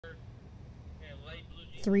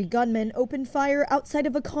3 gunmen opened fire outside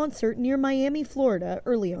of a concert near Miami, Florida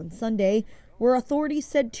early on Sunday, where authorities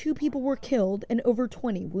said 2 people were killed and over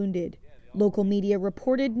 20 wounded. Local media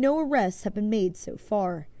reported no arrests have been made so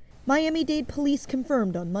far. Miami-Dade police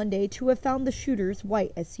confirmed on Monday to have found the shooter's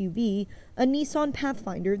white SUV, a Nissan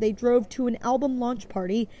Pathfinder they drove to an album launch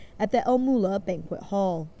party at the El Mula Banquet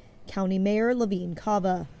Hall. County Mayor Levine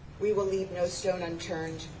Cava. We will leave no stone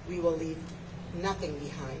unturned. We will leave nothing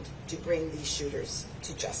behind to bring these shooters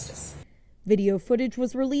to justice. Video footage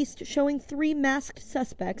was released showing 3 masked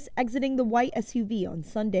suspects exiting the white SUV on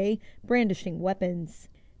Sunday, brandishing weapons.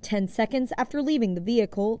 10 seconds after leaving the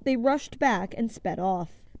vehicle, they rushed back and sped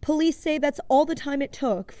off. Police say that's all the time it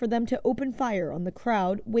took for them to open fire on the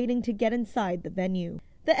crowd waiting to get inside the venue.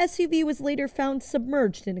 The SUV was later found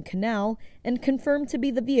submerged in a canal and confirmed to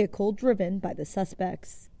be the vehicle driven by the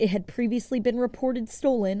suspects. It had previously been reported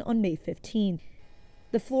stolen on May 15th.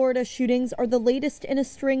 The Florida shootings are the latest in a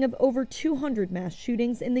string of over 200 mass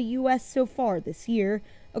shootings in the U.S. so far this year,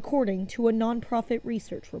 according to a nonprofit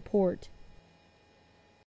research report.